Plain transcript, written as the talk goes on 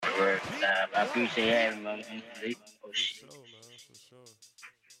I appreciate having me, man. Oh, shit. For sure, man. For sure.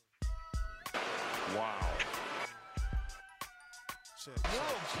 Wow.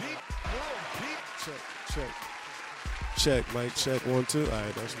 Check, Mike. Check. 1, 2. All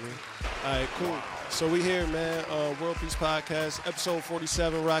right, that's me. All right, cool. So we here, man. Worldpeace podcast, episode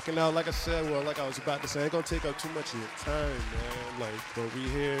 47, rocking out. Like I said, like I was about to say, ain't gonna take up too much of your time, man. But we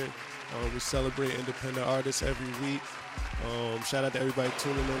here. We celebrate independent artists every week. Shout out to everybody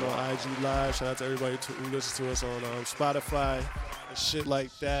tuning in on IG Live. Shout out to everybody who listens to us on Spotify and shit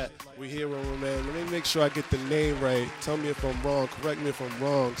like that. We here, man. Let me make sure I get the name right. Tell me if I'm wrong. Correct me if I'm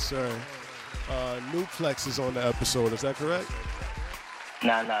wrong, sir. Neauxplex is on the episode. Is that correct?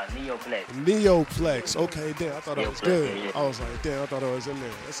 Nah, Neauxplex. Neauxplex. Okay, damn. I thought it was good. Yeah. I was like, damn, I thought it was in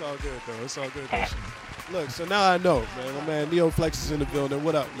there. It's all good, though. It's all good. Look, so now I know, man. My man Neauxplex is in the building.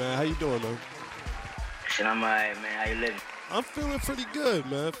 What up, man? How you doing, man? Shit, I'm alright, man. How you living? I'm feeling pretty good,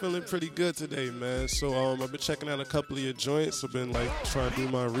 man. Feeling pretty good today, man. So I've been checking out a couple of your joints. I've been trying to do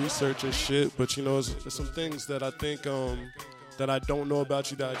my research and shit. But there's some things that I think that I don't know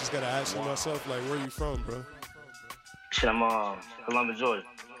about you that I just gotta ask myself. Like, where you from, bro? Shit, I'm Columbus, Georgia.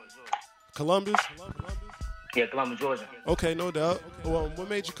 Columbus? Yeah, Columbus, Georgia. Okay, no doubt. Well, what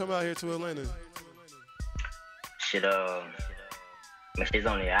made you come out here to Atlanta? Shit, shit's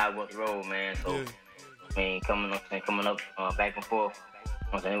only a high work road, man. So. Yeah. I mean, coming up back and forth,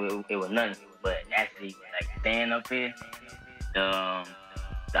 it was nothing. But actually, staying up here, the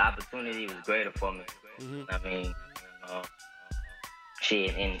opportunity was greater for me. Mm-hmm. I mean,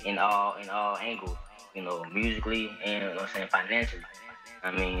 shit, in all angles, musically and financially.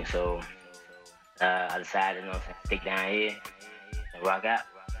 I mean, so I decided, stick down here and rock out.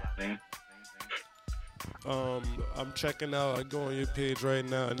 Man. I'm checking out. I go on your page right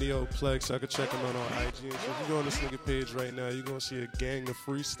now, Neauxplex. I could check him out on IG. So if you go on this nigga page right now, you're gonna see a gang of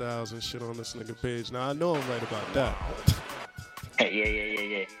freestyles and shit on this nigga page. Now I know I'm right about that.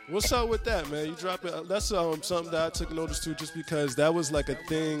 Yeah. What's up with that, man? You drop it. That's something that I took notice to, just because that was like a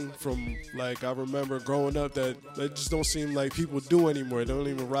thing from I remember growing up that just don't seem like people do anymore. They don't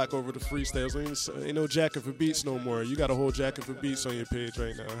even rock over the freestyles. Ain't no jacking for beats no more. You got a whole jacking for beats on your page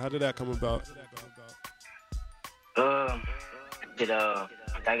right now. How did that come about?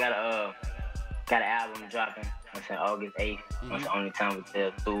 I got an album dropping. August 8th. Mm-hmm. That's the only time we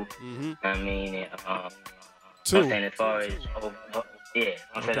tell 2. Mm-hmm. I mean, and, 2. I'm saying as far as the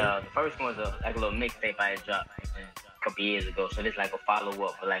first one's a little mixtape I had dropped a couple years ago. So this like a follow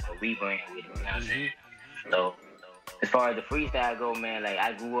up for a rebrand with it. You know what I'm saying? So as far as the freestyle go, man,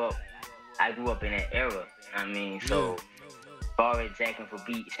 I grew up in that era. I mean, so. Yeah. As far as jacking for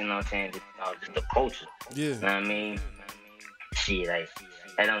beats, you know what I'm saying? Just the culture. Yeah. You know what I mean? Shit, that's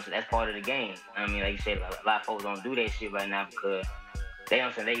part of the game. I mean, like you said, a lot of folks don't do that shit right now because they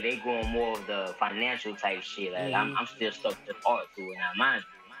going more of the financial type shit. I'm still stuck to the art to it. Now, mind you,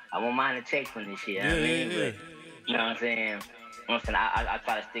 I won't mind a check from this shit. You know what I mean? Yeah. But, you know what I'm saying? I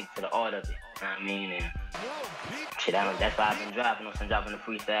try to stick to the art of it. You know what I mean? And shit, that's why I've been dropping. Dropping the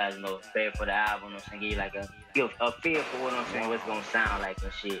freestyles, prepared for the album. Give you a feel for what I'm saying, what's gonna sound like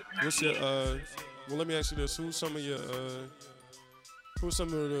and shit. What's your well, let me ask you this: who's some of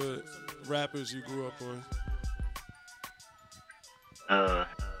the rappers you grew up on?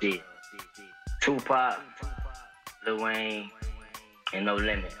 Shit, Tupac, Lil Wayne, and No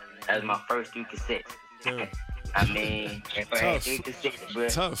Limit. That was my first 3 cassettes. Damn. I mean, Tough. 3 cassettes, bro.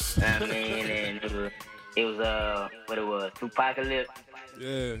 Tough. I mean, and it was what it was, Tupacalypse.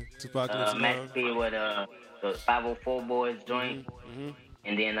 Yeah, Tupac. Max P with the 504 Boys joint,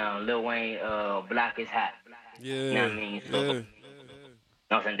 and then Lil Wayne, Block is Hot. Yeah. You know what I mean? So, Yeah. you know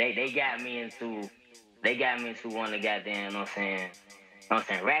what I'm saying? They got me into one of the goddamn, you know what I'm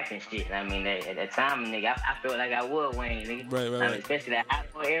saying, rapping shit. I mean, at that time, nigga, I felt like I was Wayne, nigga. Right. I mean, especially that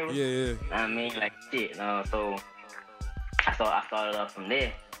hot boy era. Yeah. I mean, shit. So I started off from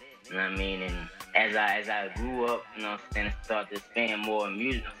there. You know what I mean? And as I grew up, you know what I'm saying, and started to spend more in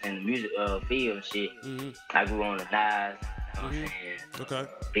music and the music field and shit, I grew on the Nas, you know what I'm saying? Okay.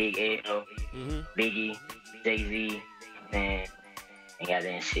 Big L, Biggie, Jay-Z, and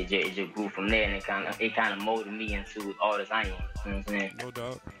goddamn shit, it just grew from there, and it kind of molded me into the artist I am. You know what I'm saying? No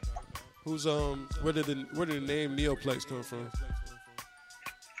doubt. Who's where did the name Neauxplex come from?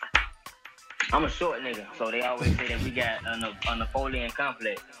 I'm a short nigga, so they always say that we got a Napoleon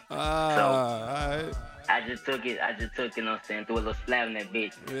complex. Alright. I just took it, you know what I'm saying, threw a little slap in that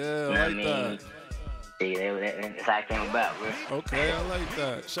bitch. Yeah, you know I what I like mean? that. See, that's how it came about, bro. Okay, I like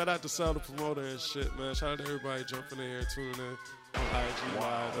that. Shout out to Sound the Promoter and shit, man. Shout out to everybody jumping in here and tuning in on IG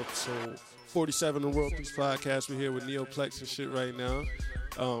Live, episode 47 of Worldpeace podcast. We're here with Neauxplex and shit right now.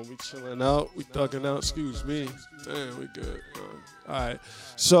 We chilling out. We thugging out. Excuse me. Damn, we good. All right.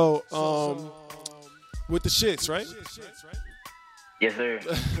 So, with the shits, right? Yes, sir.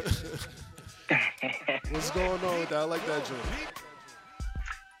 What's going on with that? I like that joint.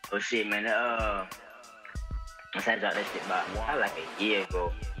 Oh shit, man. I dropped that shit about probably like a year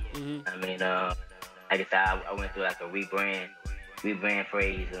ago. Mm-hmm. I mean, like I said, I went through like a rebrand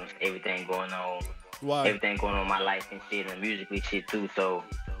phase and everything going on. Why? Everything going on in my life and shit and musically shit too. So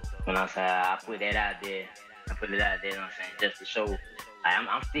when I say I put that out there, you know what I'm saying, just to show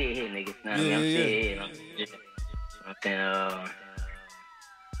I'm still here, niggas. You know what I mean? I'm still here. You know what I'm saying?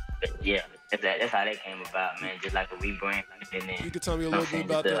 But yeah, that's how that came about, man. Just like a rebrand. And then, you can tell me a little bit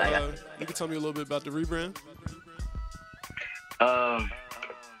about the. You can tell me a little bit about the rebrand.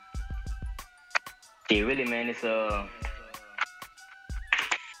 Yeah, really, man. It's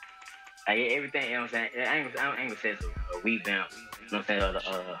everything. You know what I'm saying? I ain't gonna say it's a revamp. You know what I'm saying?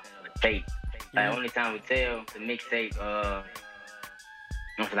 The tape. Like only time we tell the mixtape. You know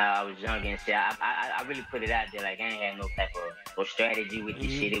what I'm saying? I was young and shit. I really put it out there. Like I ain't had no type of strategy with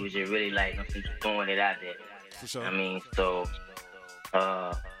this shit. It was just really like just throwing it out there. For sure. I mean, so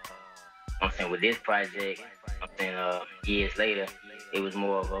I'm saying with this project, I'm saying years later, it was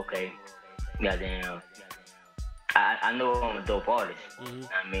more of okay, goddamn. I know I'm a dope artist.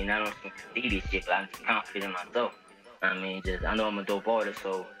 I mean, I don't see this shit, but I'm confident in myself. I mean, I know I'm a dope artist,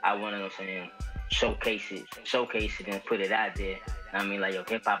 so I want to, you know what I'm saying, showcase it and put it out there. I mean, like, yo,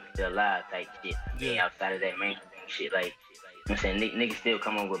 hip-hop is still alive type shit. Yeah, outside of that mainstream shit, like, you know what I'm saying, niggas still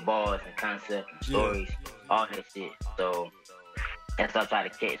come up with bars and concepts and stories, all that shit. So that's what I try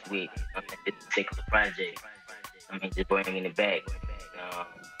to catch with this particular project. I mean, just bringing it back.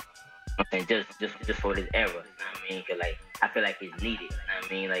 I'm saying just for this era. I mean, cause like I feel like it's needed.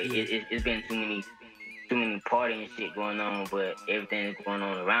 I mean, like it's been too many party and shit going on, but everything that's going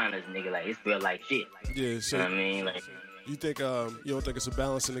on around us, nigga, like it's real life shit. Yeah. So you know what I mean, like you think you don't think it's a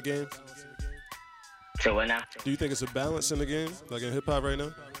balance in the game? So what now? Do you think it's a balance in the game, like in hip hop right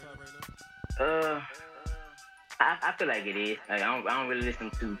now? I feel like it is. Like I don't really listen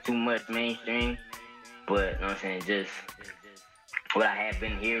to too much mainstream, but you know what I'm saying, just what I have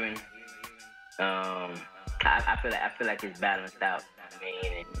been hearing. I feel like it's balanced out. I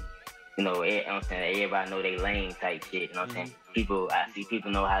mean, and, you know what I'm saying, everybody know they lane type shit. You know what I'm saying? I see people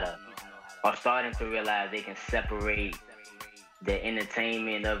know are starting to realize they can separate the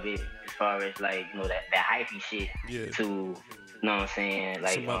entertainment of it as far as like, you know, that hypey shit to, you know what I'm saying,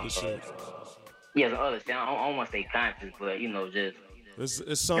 like some other shit. Yeah, some other shit. I don't want to say conscious, but you know, just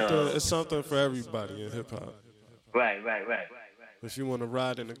it's something. It's something for everybody in hip hop. Right. If you want to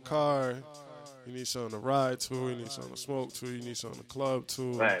ride in the car, you need something to ride to. You need something to smoke to. You need something to club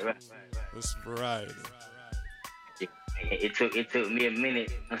to. Right. It's variety. It took me a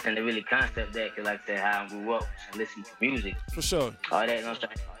minute, I'm saying, to really concept that, cause like I said, how I grew up and listen to music. For sure. All that, you know what I'm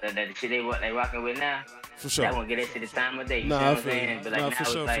saying, that shit they rocking with now. For sure. I won't get that shit the time of day. You know what I'm saying? But like now for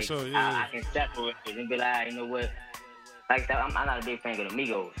it's sure, like yeah. I can separate it and be like, you know what? Like I said, I'm not a big fan of the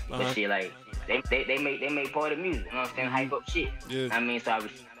Migos, but shit, like they make part of music. You know what I'm saying? Hype up shit. Yeah. I mean, so I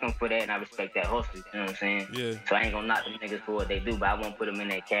respect them for that, and I respect that hustle. You know what I'm saying? Yeah. So I ain't gonna knock them niggas for what they do, but I won't put them in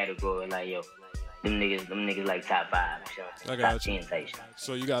that category. Like, yo, them niggas like top 5. You know, I got top you. 10 type shit.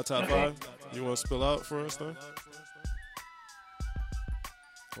 So you got top 5? You want to spill out for us though?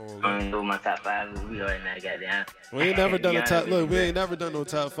 I don't know my top 5. We already now got down. We ain't never done a top. Look, we ain't never done no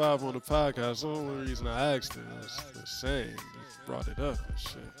top 5 on the podcast. The only reason I asked it was the same. They brought it up and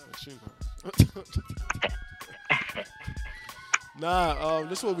shit. But you know. Nah,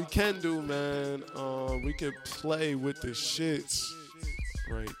 this is what we can do, man. We can play with the shits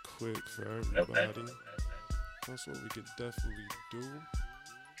right quick for everybody. That's what we could definitely do.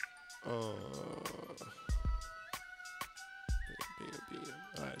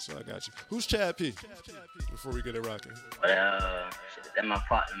 Alright, so I got you. Who's Chad P? Before we get it rocking. That's my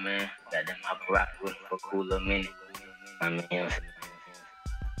partner, man. Got them. I've been rocking with him for a cool little minute. I mean, you know.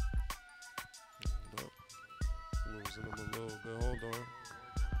 Losing him a little bit. Hold on.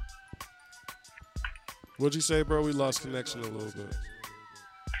 What'd you say, bro? We lost connection a little bit.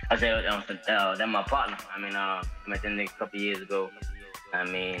 I said, that's my partner. I mean, I met that nigga a couple years ago. I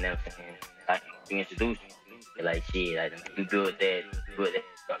mean, I'm saying, like, we introduced him. Like, shit, like, we built that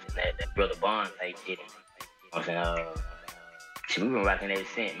brother bond type shit. I'm saying, shit, we been rocking ever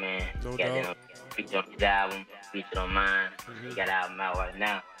since, man. No got doubt. Featured on his album, featured on mine. He got an album out right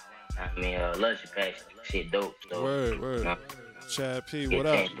now. I mean, Luxury Passion, shit dope. So, Word. You know, Chad P, what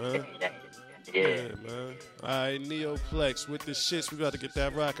up, man? Yeah, man. All right, Neauxplex with the shits. We got to get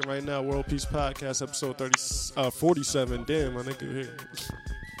that rocking right now. Worldpeace Podcast, episode 47. Damn, my nigga here.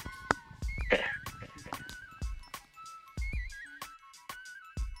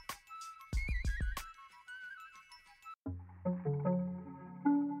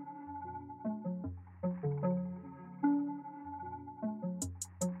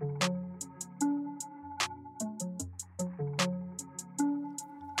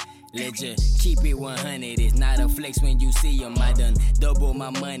 Legend, keep it 100, it's not a flex when you see 'em. I done double my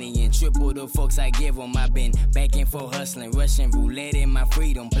money and triple the fucks I give 'em. I been back and forth hustling, Russian roulette in my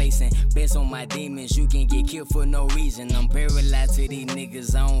freedom, placing bets on my demons. You can get killed for no reason. I'm paralyzed to these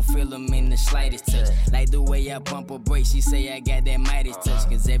niggas, I don't feel them in the slightest touch. Like the way I pump a brake, she say I got that Midas touch.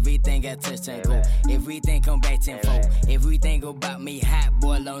 Cause everything I touch and go, everything come back tenfold. Everything about me hot,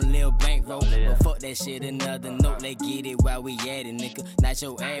 boy, on lil bankroll. But fuck that shit, another note, let's get it while we at it, nigga. Not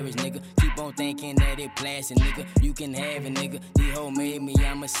your average nigga. Keep on thinking that it plastic, nigga. You can have it, nigga. These hoes made me,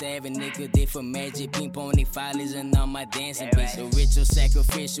 I'm a savage, nigga. They for magic, ping pony follies and all my dancing bitch. So ritual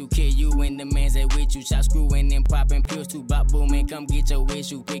sacrificial, kill you and the mans that with you. Chop screwing and popping pills too. Bop boom and come get your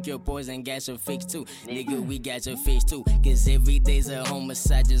issue. Pick your poison, got your fix too. Nigga, we got your fix too. Cause every day's a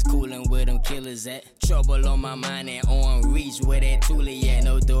homicide, just coolin' where them killers at. Trouble on my mind and on reach where that toolie at.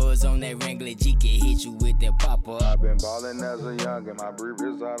 No doors on that Wrangler G can hit you with that pop-up. I've been ballin' as a youngin', my breed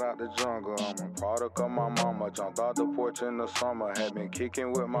reside out the jungle. I'm a product of my mama, jumped out the porch in the summer. Had been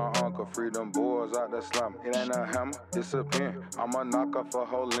kicking with my uncle, freedom boys out the slum. It ain't a hammer, it's a pin. I'm a knocker for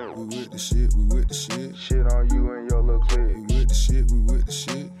whole limb. We with the shit, we with the shit. Shit on you and your little clique. We with the shit, we with the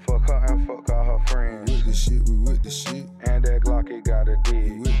shit. Fuck her and fuck all her friends. We with the shit, we with the shit. And that Glock, it got a We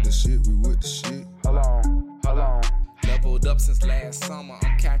dig. with the shit, we with the shit. Hold on, hold on. Leveled up since last summer.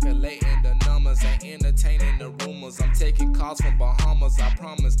 I'm calculating the numbers, ain't entertaining the rumors. I'm taking calls from Bahamas. I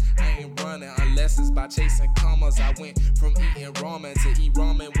promise I ain't running unless it's by chasing commas. I went from eating ramen to eat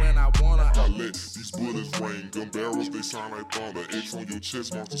ramen when I wanna. I let these bullets rain, gun barrels, they sound like thunder. X on your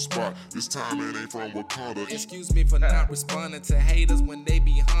chest marks the spot. This time it ain't from Wakanda. Excuse me for not responding to haters when they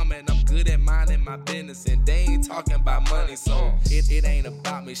be humming. I'm good at minding my business and they ain't talking about money, so it ain't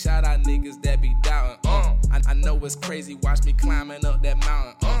about me. Shout out niggas that be doubting. I know it's crazy, watch me climbing up that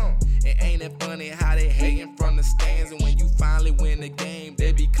mountain. It ain't it funny how they hating from the stands, and when you finally win the game,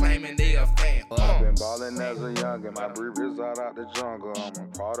 they be claiming they a fan. I've been ballin' as a youngin', my breed reside out the jungle. I'm a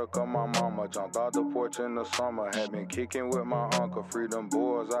product of my mama, jumped out the porch in the summer. Had been kicking with my uncle, freedom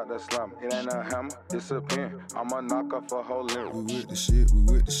boys out the slum. It ain't a hammer, it's a pin. I'm a knocker for whole limb. We with the shit, we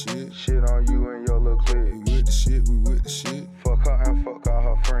with the shit. Shit on you and your little clique. We with the shit, we with the shit. Fuck her and fuck all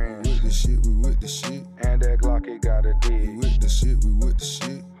her We friends. with the shit, we with the shit. And that Glock, it got a We dig. with the shit, we with the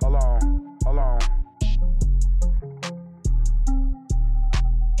shit. Hold on, hold on.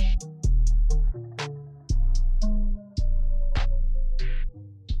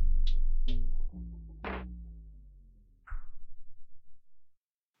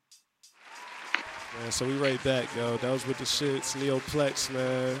 Man, so we right back, yo. That was with the shits, Neauxplex,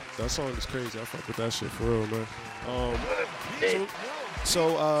 man. That song is crazy. I fuck with that shit for real, man.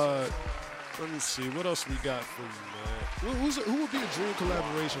 So let me see. What else we got for you, man? Who would be a dream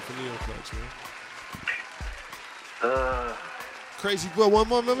collaboration for Neauxplex, man? Crazy Bud. One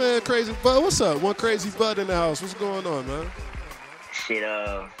more, my man. Crazy Bud. What's up? One Crazy Bud in the house. What's going on, man? shit.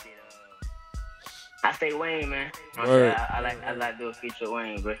 I say Wayne, man. Word. I like to do a feature with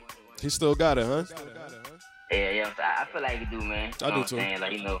Wayne, bro. He still got it, huh? Yeah. I feel like he do, man. I do too. Saying?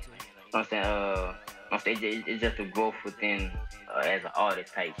 Like, you know what I'm saying? It's just a growth within as an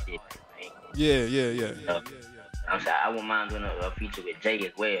artist type shit. Yeah. I'm saying I wouldn't mind doing a feature with Jay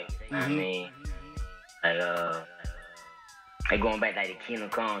as well. You know what I mean? Like going back like the Kingdom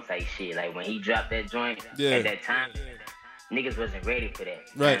Come type shit. Like when he dropped that joint at that time, niggas wasn't ready for that.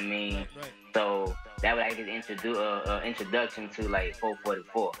 You know what I mean? So that was like his introduction to like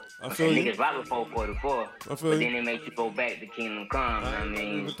 444. I feel you. Niggas rock with 444, I feel but you. then they make you go back to Kingdom Come. You know what I mean? I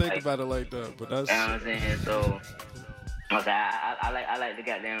didn't even think about it like that, but that's. You know what I'm saying? So I like the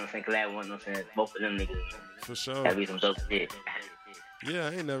goddamn collab one. You know what I'm saying? Both of them niggas. For sure. That'd be some dope shit. Yeah,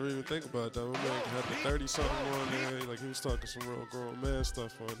 I ain't never even think about that. My man had the 30-something on there. Like, he was talking some real grown man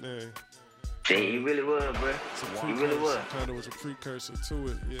stuff on there. Yeah, he really was, bro. He really was. Kind of was a precursor to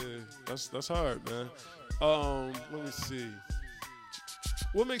it. Yeah, that's hard, man. Let me see.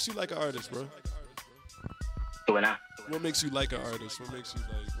 What makes you like an artist, bro? What now? What makes you like an artist? What makes you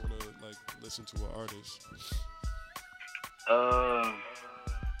like want to like listen to an artist?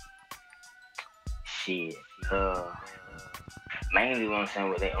 Shit. Mainly what I'm saying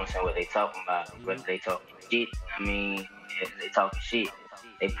what they talking about. Whether they talking shit, I mean, if they talking shit,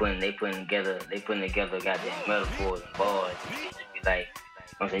 putting together goddamn metaphors and bars and shit. Just be like,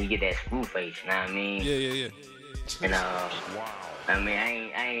 I'm saying, you get that screw face, you know what I mean? Yeah. And I mean, I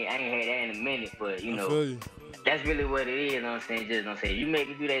ain't had that in a minute, but you I know, feel you. that's really what it is. You know what I'm saying? Just, I'm saying, you make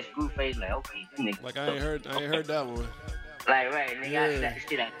me do that screw face, like, okay, you nigga. Like I ain't heard that one. Like, right, nigga, Yeah. I slap the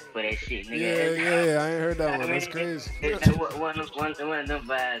shit out for that shit, nigga. Yeah, I ain't heard that one. That's crazy. It's like one of them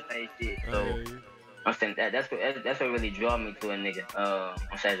vibes type shit. So, I'm saying that's what really draw me to a nigga.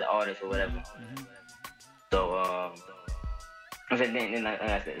 I'm saying as an artist or whatever. Mm-hmm. So, I'm saying then like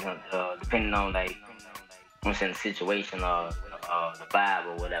I said, depending on like, I'm saying the situation or the vibe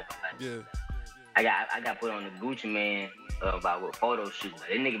or whatever. Like, Yeah. I got put on the Gucci Man about what photo shoot. Like,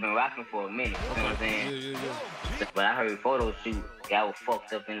 that nigga been rocking for a minute. You know what I'm saying? Yeah. But I heard photo shoot. I was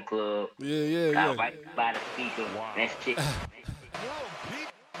fucked up in the club. Yeah. Got right by the speaker. And that shit.